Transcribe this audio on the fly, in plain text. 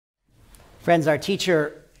Friends, our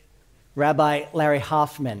teacher, Rabbi Larry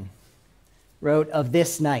Hoffman, wrote of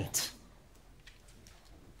this night.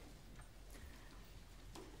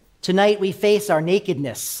 Tonight we face our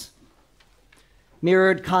nakedness,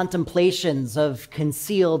 mirrored contemplations of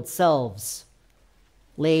concealed selves,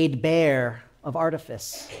 laid bare of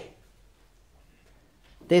artifice.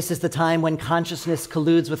 This is the time when consciousness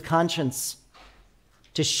colludes with conscience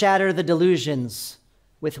to shatter the delusions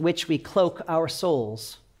with which we cloak our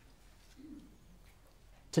souls.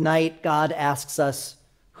 Tonight, God asks us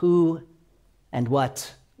who and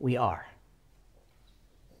what we are.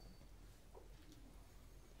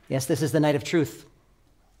 Yes, this is the night of truth.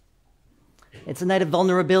 It's a night of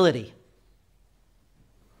vulnerability.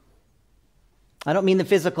 I don't mean the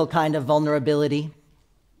physical kind of vulnerability,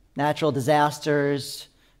 natural disasters,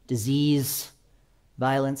 disease,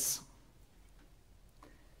 violence.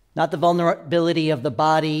 Not the vulnerability of the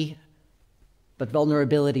body, but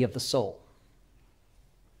vulnerability of the soul.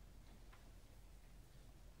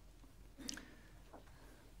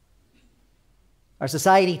 Our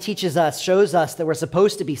society teaches us, shows us that we're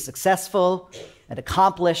supposed to be successful and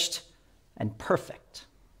accomplished and perfect.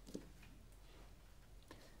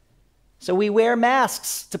 So we wear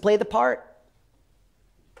masks to play the part.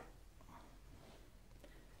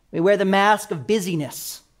 We wear the mask of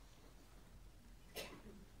busyness.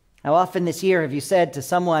 How often this year have you said to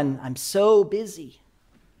someone, "I'm so busy,"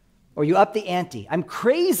 or you up the ante, "I'm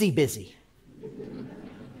crazy busy"?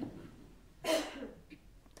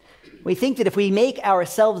 We think that if we make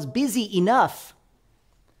ourselves busy enough,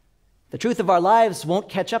 the truth of our lives won't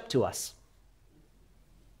catch up to us.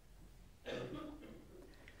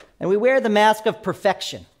 And we wear the mask of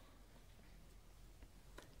perfection.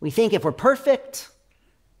 We think if we're perfect,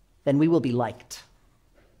 then we will be liked.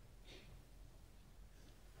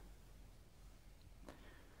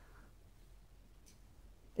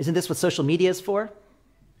 Isn't this what social media is for?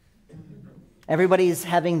 Everybody's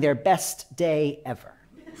having their best day ever.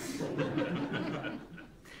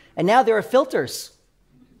 And now there are filters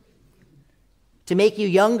to make you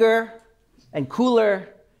younger and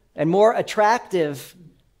cooler and more attractive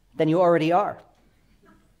than you already are.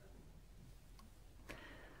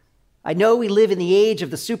 I know we live in the age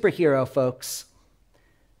of the superhero, folks,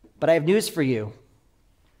 but I have news for you.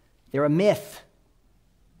 They're a myth.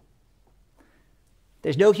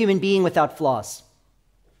 There's no human being without flaws.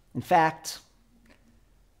 In fact,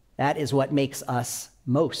 that is what makes us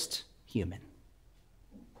most human.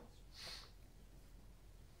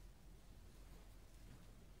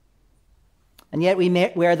 And yet we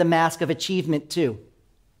wear the mask of achievement too.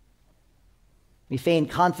 We feign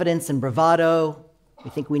confidence and bravado. We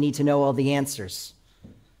think we need to know all the answers.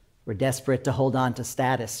 We're desperate to hold on to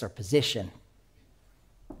status or position.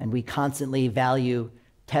 And we constantly value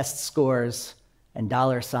test scores and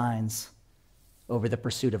dollar signs over the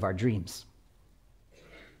pursuit of our dreams.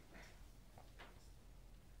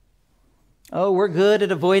 Oh, we're good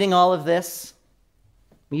at avoiding all of this.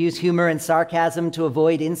 We use humor and sarcasm to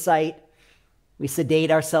avoid insight. We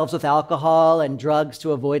sedate ourselves with alcohol and drugs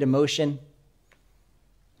to avoid emotion.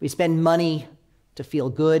 We spend money to feel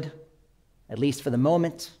good, at least for the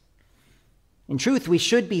moment. In truth, we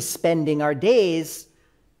should be spending our days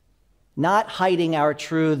not hiding our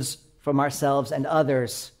truths from ourselves and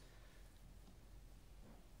others.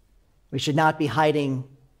 We should not be hiding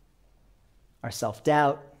our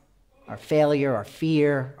self-doubt, our failure, our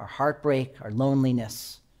fear, our heartbreak, our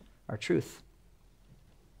loneliness, our truth.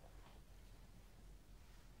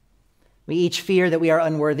 We each fear that we are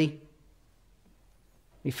unworthy.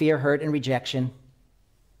 We fear hurt and rejection.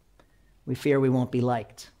 We fear we won't be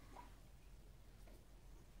liked.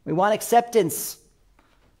 We want acceptance,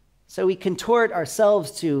 so we contort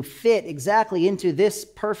ourselves to fit exactly into this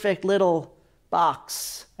perfect little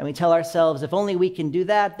box. And we tell ourselves, if only we can do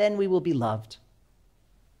that, then we will be loved.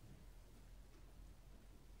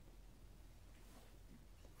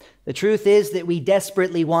 The truth is that we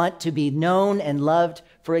desperately want to be known and loved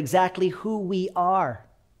for exactly who we are.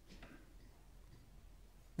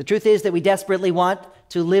 The truth is that we desperately want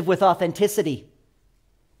to live with authenticity.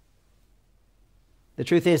 The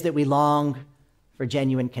truth is that we long for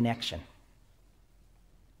genuine connection.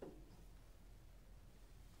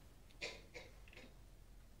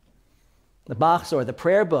 The box or the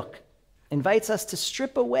prayer book invites us to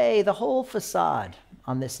strip away the whole facade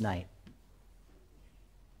on this night.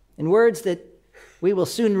 In words that we will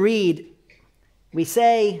soon read, we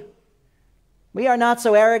say, we are not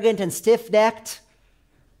so arrogant and stiff-necked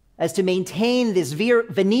as to maintain this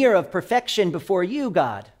veneer of perfection before you,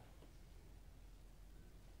 God.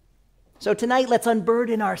 So tonight, let's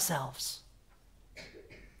unburden ourselves.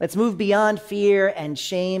 Let's move beyond fear and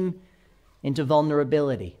shame into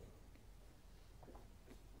vulnerability.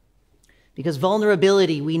 Because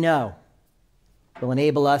vulnerability, we know, will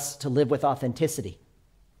enable us to live with authenticity,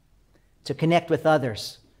 to connect with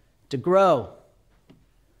others, to grow,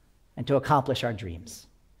 and to accomplish our dreams.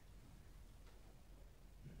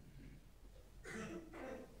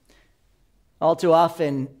 All too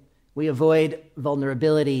often, we avoid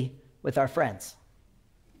vulnerability with our friends.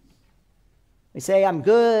 We say, I'm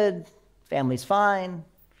good, family's fine,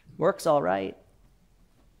 work's all right.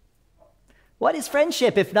 What is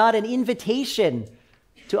friendship if not an invitation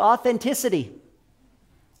to authenticity?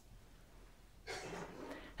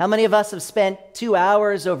 How many of us have spent 2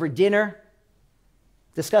 hours over dinner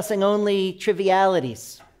discussing only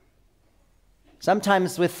trivialities?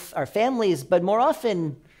 Sometimes with our families, but more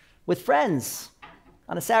often with friends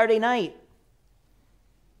on a Saturday night.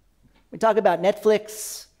 We talk about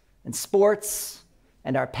Netflix and sports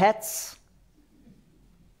and our pets.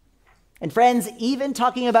 And friends, even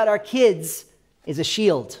talking about our kids is a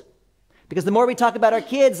shield. Because the more we talk about our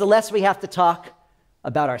kids, the less we have to talk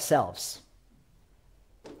about ourselves.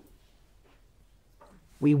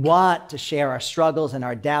 We want to share our struggles and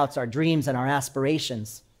our doubts, our dreams and our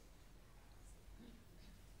aspirations.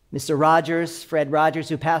 Mr. Rogers, Fred Rogers,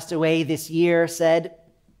 who passed away this year, said,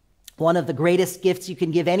 one of the greatest gifts you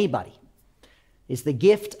can give anybody is the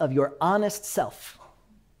gift of your honest self.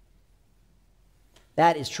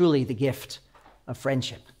 That is truly the gift of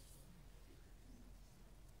friendship.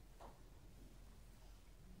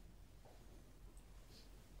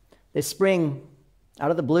 This spring,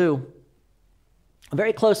 out of the blue, a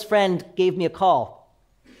very close friend gave me a call.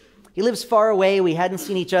 He lives far away. We hadn't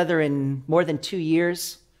seen each other in more than 2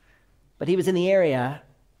 years, but he was in the area,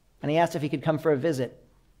 and he asked if he could come for a visit.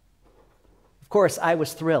 Of course, I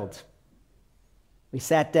was thrilled. We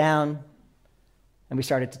sat down, and we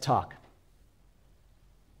started to talk.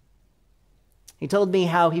 He told me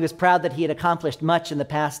how he was proud that he had accomplished much in the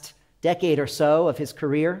past decade or so of his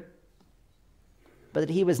career, but that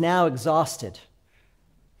he was now exhausted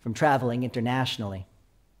from traveling internationally.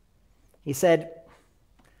 He said,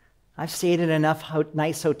 I've stayed in enough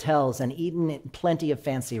nice hotels and eaten in plenty of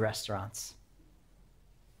fancy restaurants.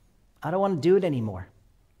 I don't want to do it anymore.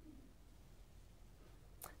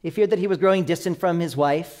 He feared that he was growing distant from his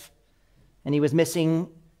wife, and he was missing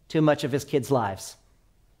too much of his kids' lives.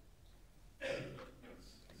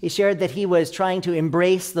 He shared that he was trying to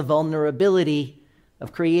embrace the vulnerability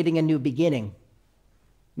of creating a new beginning,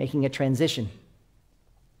 making a transition.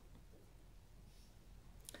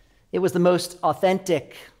 It was the most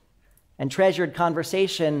authentic and treasured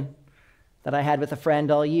conversation that I had with a friend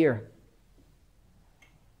all year.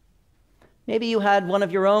 Maybe you had one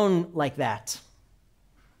of your own like that,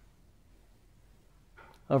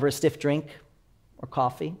 over a stiff drink or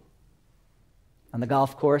coffee, on the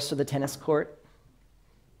golf course or the tennis court,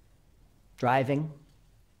 driving,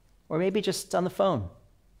 or maybe just on the phone.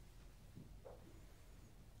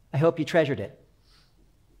 I hope you treasured it.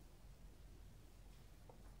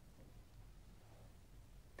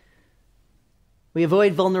 We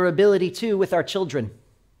avoid vulnerability, too, with our children.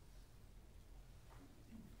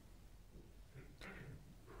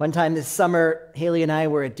 One time this summer, Haley and I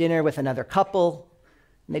were at dinner with another couple,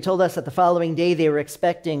 and they told us that the following day they were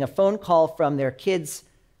expecting a phone call from their kids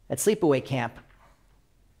at sleepaway camp.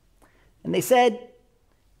 And they said,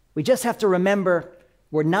 we just have to remember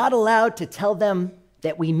we're not allowed to tell them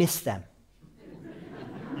that we miss them.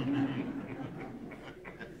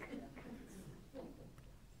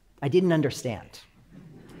 I didn't understand.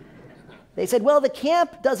 They said, well, the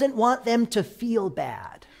camp doesn't want them to feel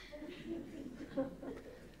bad.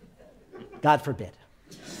 God forbid.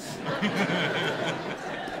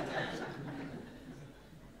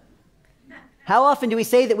 How often do we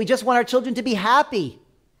say that we just want our children to be happy?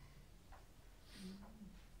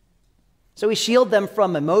 So we shield them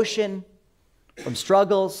from emotion, from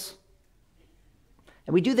struggles.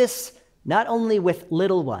 And we do this not only with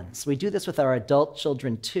little ones, we do this with our adult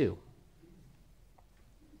children too.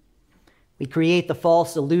 We create the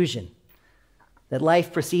false illusion that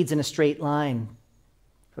life proceeds in a straight line,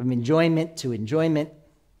 from enjoyment to enjoyment,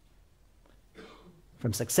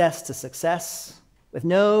 from success to success, with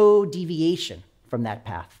no deviation from that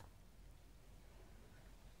path.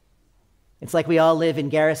 It's like we all live in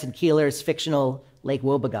Garrison Keillor's fictional Lake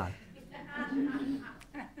Wobegon.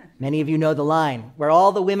 Many of you know the line, where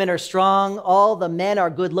all the women are strong, all the men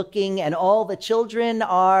are good-looking, and all the children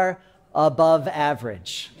are above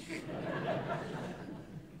average.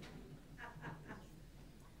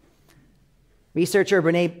 Researcher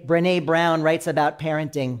Brené Brown writes about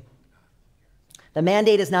parenting. The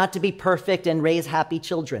mandate is not to be perfect and raise happy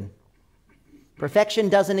children. Perfection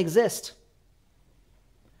doesn't exist.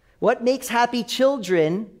 What makes happy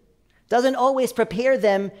children doesn't always prepare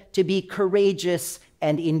them to be courageous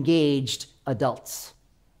and engaged adults.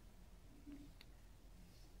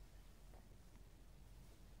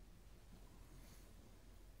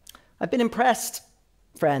 I've been impressed,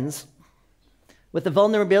 friends, with the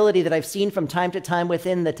vulnerability that I've seen from time to time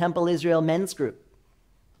within the Temple Israel men's group.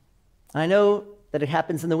 I know that it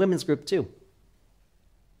happens in the women's group too.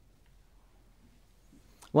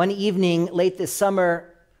 One evening late this summer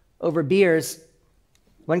over beers,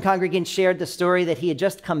 one congregant shared the story that he had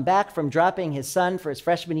just come back from dropping his son for his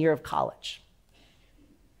freshman year of college.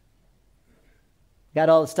 Got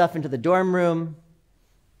all the stuff into the dorm room.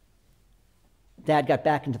 Dad got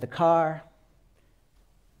back into the car,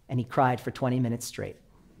 and he cried for 20 minutes straight.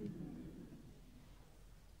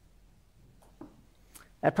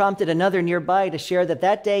 That prompted another nearby to share that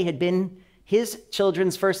that day had been his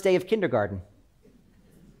children's first day of kindergarten.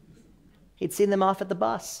 He'd seen them off at the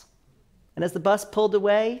bus. And as the bus pulled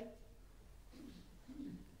away,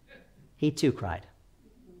 he too cried.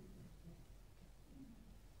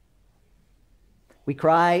 We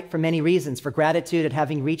cry for many reasons, for gratitude at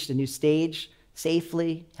having reached a new stage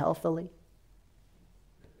safely, healthily.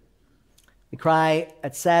 We cry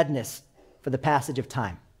at sadness for the passage of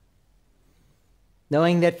time,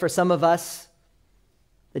 knowing that for some of us,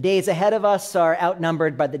 the days ahead of us are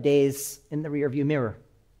outnumbered by the days in the rearview mirror.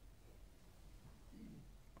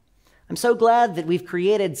 I'm so glad that we've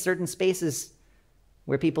created certain spaces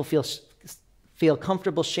where people feel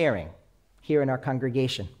comfortable sharing here in our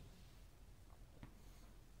congregation.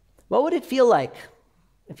 What would it feel like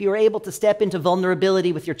if you were able to step into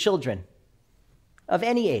vulnerability with your children of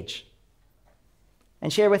any age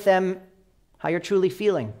and share with them how you're truly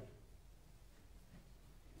feeling?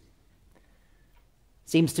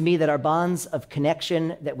 Seems to me that our bonds of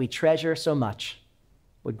connection that we treasure so much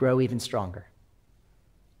would grow even stronger.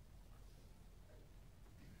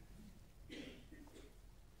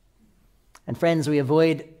 And friends, we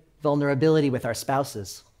avoid vulnerability with our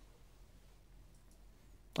spouses.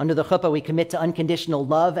 Under the chuppah, we commit to unconditional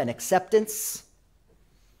love and acceptance.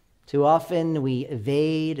 Too often, we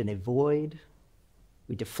evade and avoid.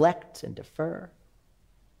 We deflect and defer.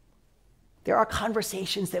 There are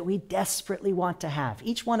conversations that we desperately want to have,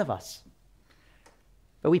 each one of us,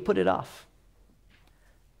 but we put it off.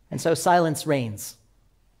 And so silence reigns.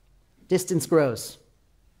 Distance grows.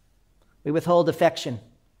 We withhold affection.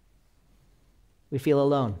 We feel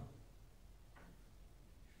alone.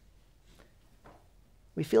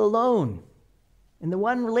 We feel alone in the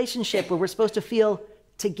one relationship where we're supposed to feel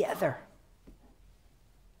together.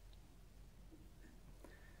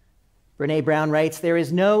 Brené Brown writes, "There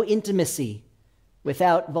is no intimacy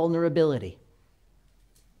without vulnerability."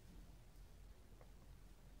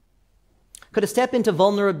 Could a step into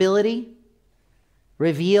vulnerability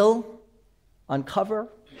reveal, uncover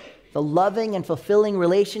the loving and fulfilling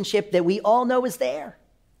relationship that we all know is there,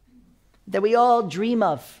 that we all dream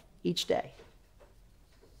of each day?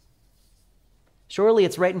 Surely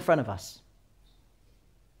it's right in front of us,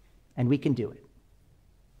 and we can do it.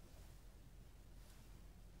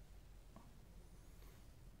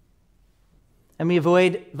 And we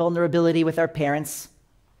avoid vulnerability with our parents.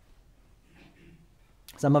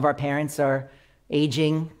 Some of our parents are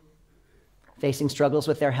aging, facing struggles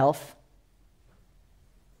with their health.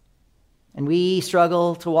 And we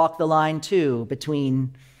struggle to walk the line, too,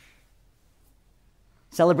 between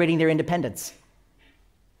celebrating their independence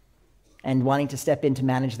and wanting to step in to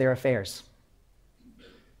manage their affairs.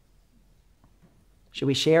 Should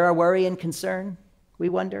we share our worry and concern, we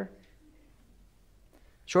wonder?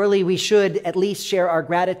 Surely we should at least share our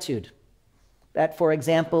gratitude that, for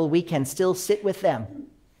example, we can still sit with them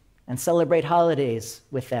and celebrate holidays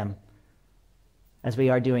with them as we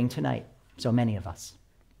are doing tonight, so many of us.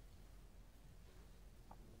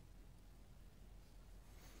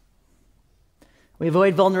 We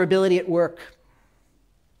avoid vulnerability at work.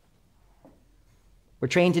 We're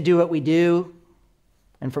trained to do what we do,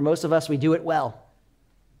 and for most of us, we do it well.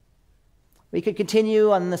 We could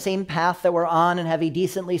continue on the same path that we're on and have a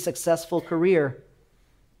decently successful career.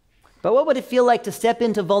 But what would it feel like to step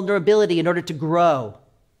into vulnerability in order to grow?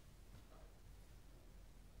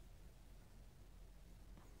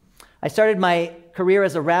 I started my career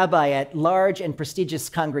as a rabbi at large and prestigious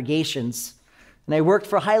congregations. And I worked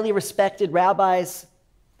for highly respected rabbis,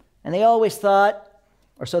 and they always thought,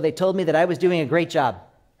 or so they told me, that I was doing a great job.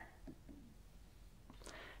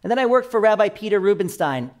 And then I worked for Rabbi Peter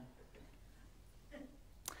Rubenstein.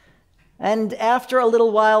 And after a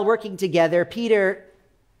little while working together, Peter,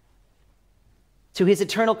 to his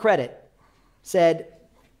eternal credit, said,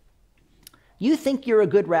 "You think you're a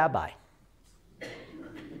good rabbi,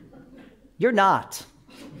 You're not.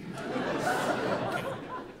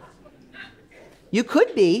 You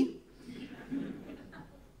could be.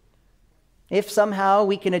 If somehow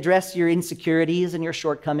we can address your insecurities and your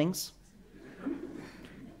shortcomings,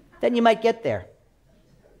 then you might get there.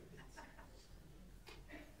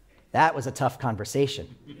 That was a tough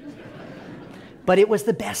conversation. But it was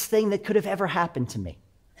the best thing that could have ever happened to me.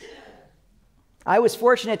 I was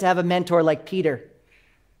fortunate to have a mentor like Peter,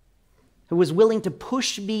 who was willing to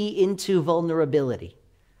push me into vulnerability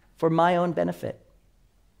for my own benefit.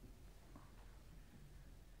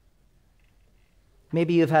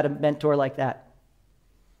 Maybe you've had a mentor like that.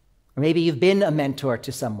 Or maybe you've been a mentor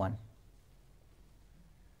to someone.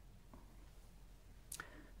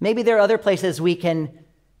 Maybe there are other places we can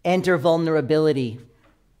enter vulnerability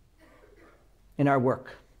in our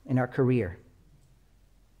work, in our career.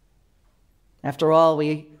 After all,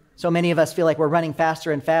 so many of us feel like we're running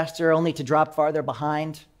faster and faster, only to drop farther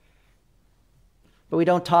behind. But we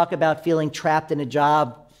don't talk about feeling trapped in a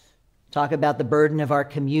job, talk about the burden of our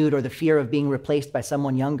commute or the fear of being replaced by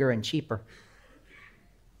someone younger and cheaper.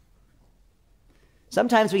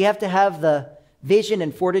 Sometimes we have to have the vision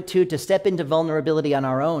and fortitude to step into vulnerability on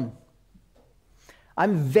our own.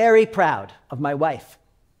 I'm very proud of my wife,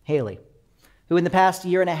 Haley, who in the past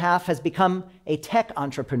year and a half has become a tech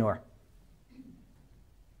entrepreneur.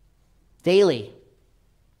 Daily,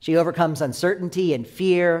 she overcomes uncertainty and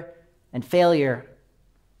fear and failure,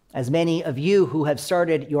 as many of you who have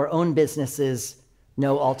started your own businesses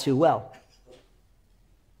know all too well.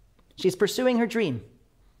 She's pursuing her dream.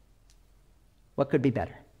 What could be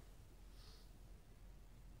better?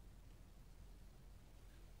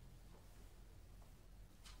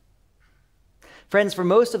 Friends, for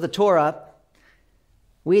most of the Torah,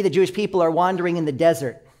 we, the Jewish people, are wandering in the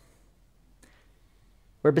desert.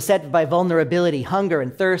 We're beset by vulnerability, hunger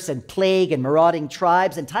and thirst and plague and marauding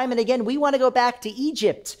tribes. And time and again, we want to go back to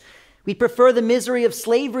Egypt. We prefer the misery of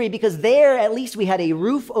slavery because there, at least, we had a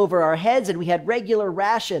roof over our heads and we had regular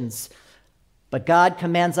rations. But God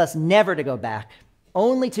commands us never to go back,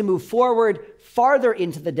 only to move forward farther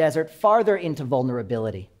into the desert, farther into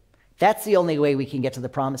vulnerability. That's the only way we can get to the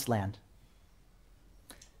promised land.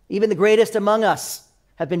 Even the greatest among us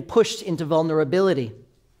have been pushed into vulnerability.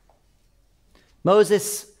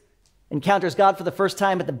 Moses encounters God for the first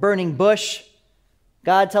time at the burning bush.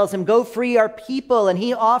 God tells him, go free our people. And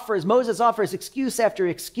Moses offers excuse after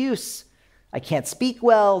excuse. I can't speak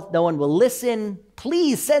well. No one will listen.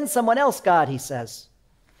 Please send someone else, God, he says.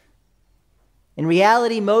 In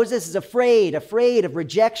reality, Moses is afraid of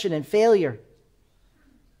rejection and failure.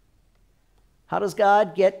 How does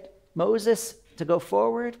God get Moses to go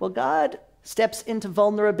forward? Well, God steps into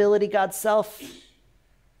vulnerability, God's self.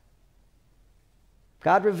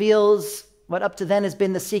 God reveals what up to then has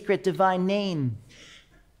been the secret divine name.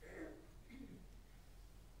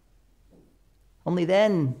 Only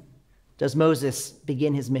then does Moses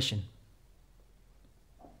begin his mission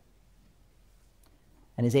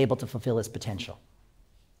and is able to fulfill his potential.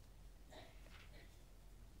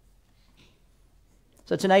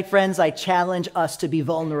 So tonight, friends, I challenge us to be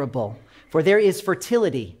vulnerable, for there is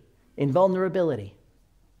fertility in vulnerability.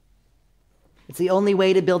 It's the only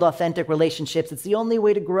way to build authentic relationships. It's the only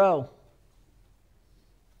way to grow.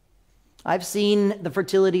 I've seen the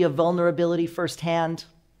fertility of vulnerability firsthand.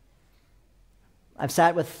 I've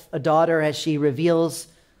sat with a daughter as she reveals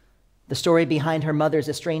the story behind her mother's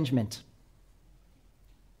estrangement.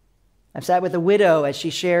 I've sat with a widow as she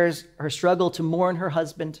shares her struggle to mourn her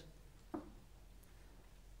husband.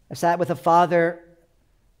 I've sat with a father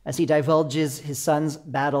as he divulges his son's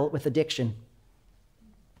battle with addiction.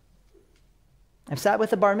 I've sat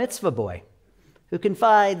with a bar mitzvah boy who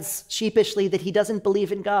confides sheepishly that he doesn't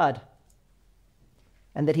believe in God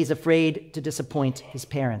and that he's afraid to disappoint his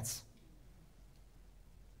parents.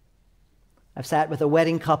 I've sat with a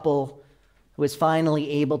wedding couple who is finally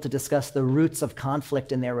able to discuss the roots of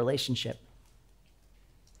conflict in their relationship.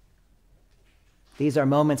 These are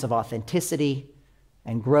moments of authenticity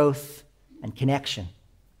and growth and connection.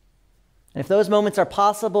 And if those moments are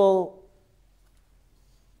possible,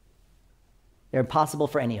 they're impossible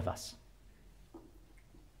for any of us.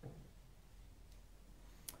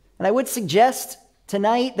 And I would suggest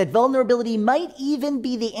tonight that vulnerability might even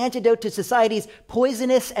be the antidote to society's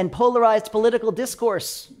poisonous and polarized political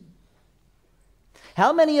discourse.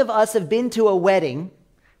 How many of us have been to a wedding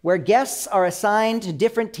where guests are assigned to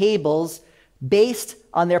different tables based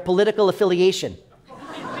on their political affiliation?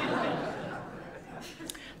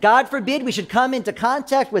 God forbid we should come into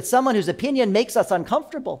contact with someone whose opinion makes us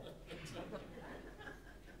uncomfortable.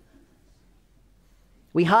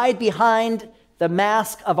 We hide behind the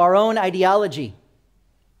mask of our own ideology.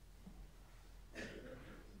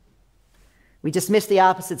 We dismiss the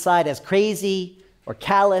opposite side as crazy or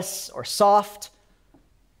callous or soft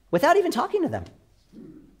without even talking to them.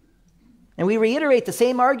 And we reiterate the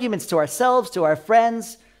same arguments to ourselves, to our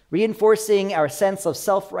friends, reinforcing our sense of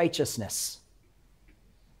self-righteousness.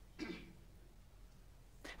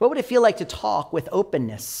 What would it feel like to talk with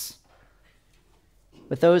openness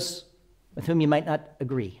with those with whom you might not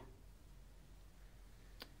agree?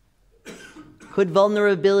 Could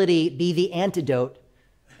vulnerability be the antidote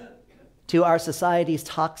to our society's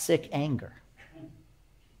toxic anger?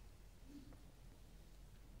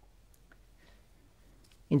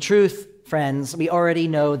 In truth, friends, we already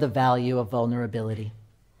know the value of vulnerability,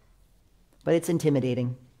 but it's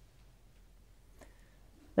intimidating.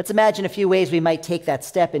 Let's imagine a few ways we might take that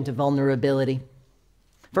step into vulnerability.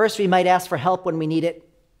 First, we might ask for help when we need it.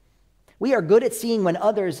 We are good at seeing when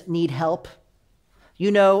others need help. You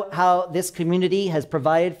know how this community has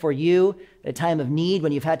provided for you at a time of need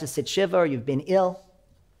when you've had to sit shiva or you've been ill.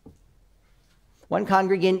 One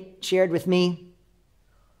congregant shared with me,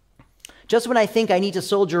 just when I think I need to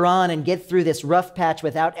soldier on and get through this rough patch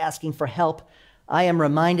without asking for help, I am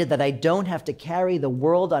reminded that I don't have to carry the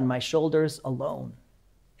world on my shoulders alone.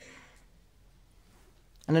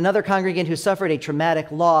 And another congregant who suffered a traumatic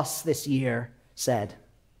loss this year said,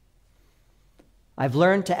 I've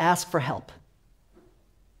learned to ask for help.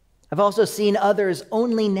 I've also seen others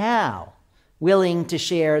only now willing to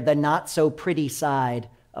share the not so pretty side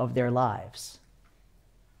of their lives.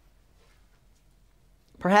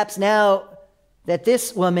 Perhaps now that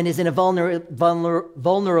this woman is in a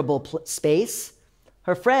vulnerable space,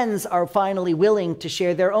 her friends are finally willing to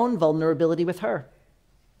share their own vulnerability with her.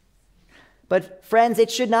 But friends,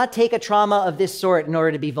 it should not take a trauma of this sort in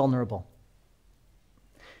order to be vulnerable.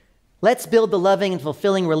 Let's build the loving and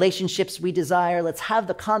fulfilling relationships we desire. Let's have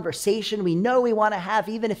the conversation we know we want to have,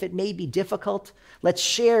 even if it may be difficult. Let's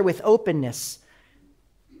share with openness.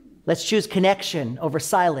 Let's choose connection over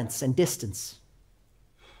silence and distance.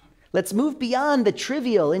 Let's move beyond the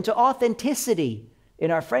trivial into authenticity in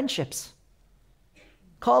our friendships.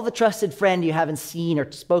 Call the trusted friend you haven't seen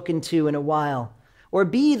or spoken to in a while. Or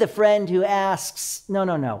be the friend who asks,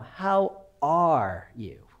 no, how are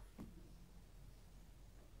you?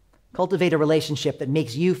 Cultivate a relationship that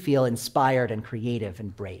makes you feel inspired and creative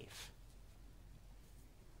and brave.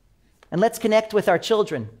 And let's connect with our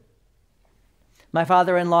children. My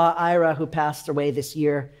father-in-law, Ira, who passed away this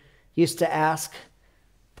year, used to ask,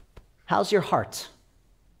 how's your heart?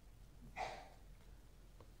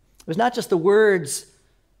 It was not just the words,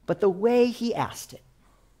 but the way he asked it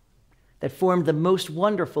that formed the most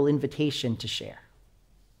wonderful invitation to share.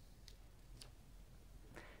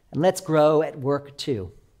 And let's grow at work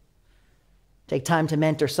too. Take time to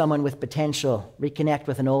mentor someone with potential. Reconnect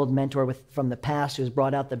with an old mentor from the past who has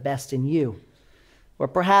brought out the best in you. Or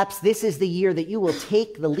perhaps this is the year that you will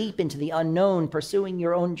take the leap into the unknown, pursuing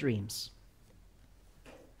your own dreams.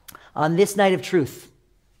 On this night of truth,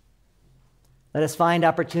 let us find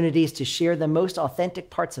opportunities to share the most authentic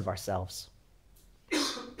parts of ourselves.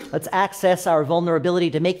 Let's access our vulnerability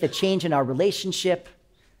to make the change in our relationship,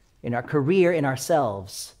 in our career, in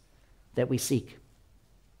ourselves that we seek.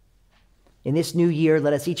 In this new year,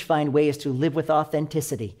 let us each find ways to live with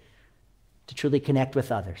authenticity, to truly connect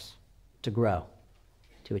with others, to grow,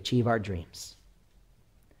 to achieve our dreams.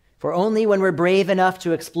 For only when we're brave enough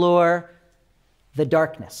to explore the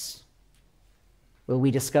darkness will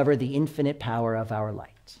we discover the infinite power of our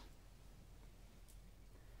light.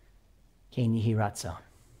 Ken Yehi Ratzon.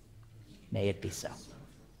 May it be so.